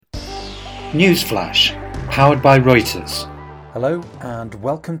Newsflash, powered by Reuters. Hello and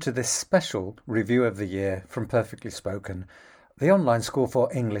welcome to this special review of the year from Perfectly Spoken, the online school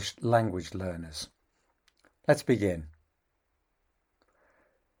for English language learners. Let's begin.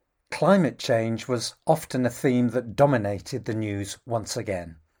 Climate change was often a theme that dominated the news once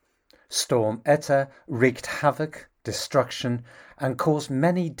again. Storm Eta wreaked havoc, destruction, and caused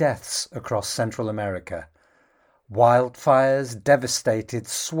many deaths across Central America. Wildfires devastated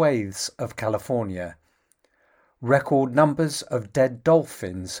swathes of California. Record numbers of dead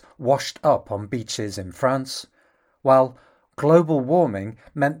dolphins washed up on beaches in France, while global warming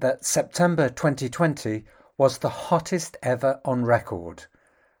meant that September 2020 was the hottest ever on record,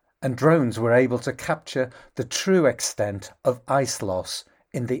 and drones were able to capture the true extent of ice loss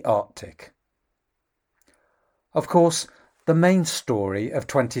in the Arctic. Of course, the main story of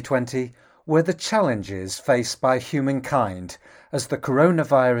 2020 were the challenges faced by humankind as the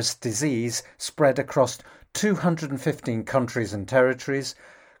coronavirus disease spread across 215 countries and territories,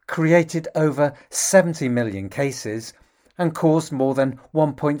 created over 70 million cases, and caused more than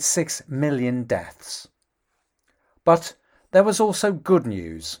 1.6 million deaths. But there was also good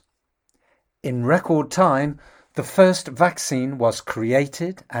news. In record time, the first vaccine was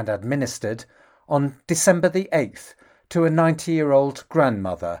created and administered on December the 8th to a 90-year-old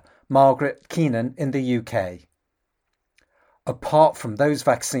grandmother, Margaret Keenan, in the UK. Apart from those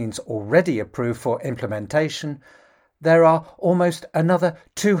vaccines already approved for implementation, there are almost another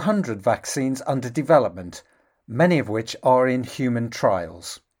 200 vaccines under development, many of which are in human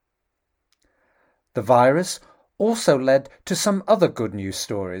trials. The virus also led to some other good news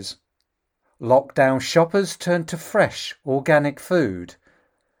stories. Lockdown shoppers turned to fresh, organic food.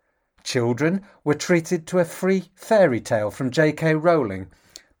 Children were treated to a free fairy tale from J.K. Rowling,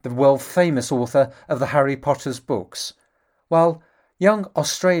 the world-famous author of the Harry Potter's books, while young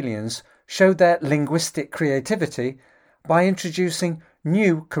Australians showed their linguistic creativity by introducing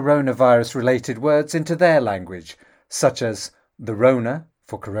new coronavirus-related words into their language, such as the Rona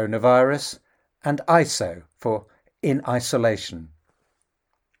for coronavirus and ISO for in isolation.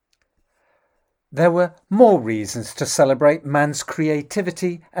 There were more reasons to celebrate man's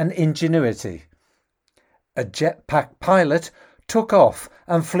creativity and ingenuity. A jetpack pilot took off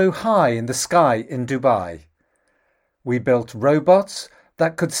and flew high in the sky in Dubai. We built robots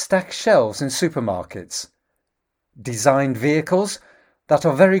that could stack shelves in supermarkets, designed vehicles that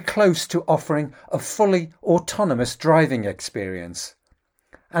are very close to offering a fully autonomous driving experience,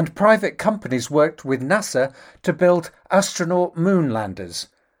 and private companies worked with NASA to build astronaut moon landers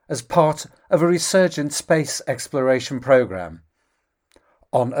as part of a resurgent space exploration program.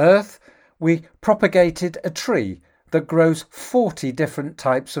 On Earth, we propagated a tree that grows 40 different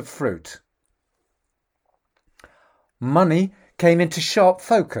types of fruit. Money came into sharp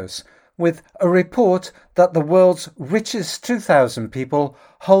focus with a report that the world's richest 2,000 people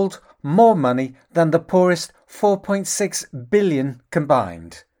hold more money than the poorest 4.6 billion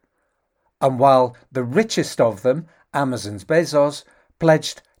combined. And while the richest of them, Amazon's Bezos,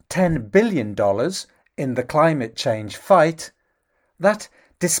 pledged $10 billion in the climate change fight, that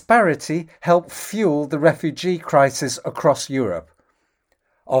disparity helped fuel the refugee crisis across Europe.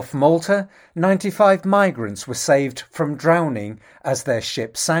 Off Malta, 95 migrants were saved from drowning as their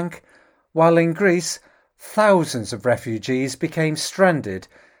ship sank, while in Greece, thousands of refugees became stranded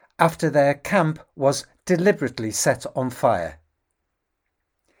after their camp was deliberately set on fire.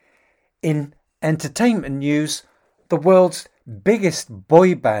 In entertainment news, the world's biggest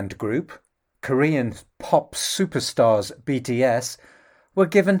boy band group, Korean pop superstars BTS, were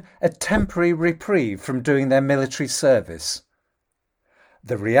given a temporary reprieve from doing their military service.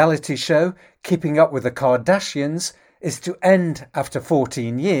 The reality show Keeping Up with the Kardashians is to end after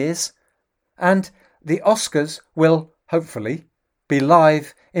 14 years, and the Oscars will, hopefully, be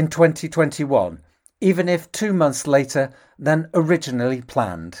live in 2021, even if 2 months later than originally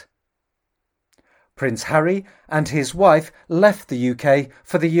planned. Prince Harry and his wife left the UK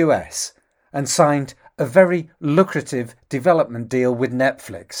for the US and signed a very lucrative development deal with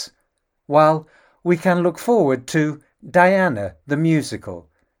Netflix, while we can look forward to Diana the musical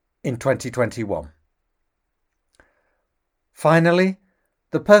in 2021. Finally,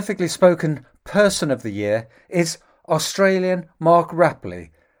 the Perfectly Spoken Person of the Year is Australian Mark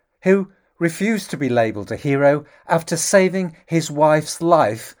Rapley, who refused to be labelled a hero after saving his wife's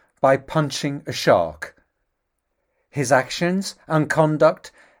life by punching a shark. His actions and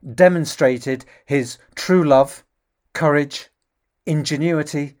conduct demonstrated his true love, courage,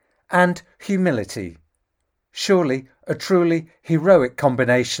 ingenuity, and humility. Surely a truly heroic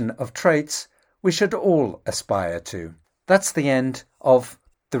combination of traits we should all aspire to. That's the end of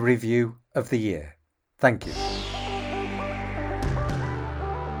the review of the year. Thank you.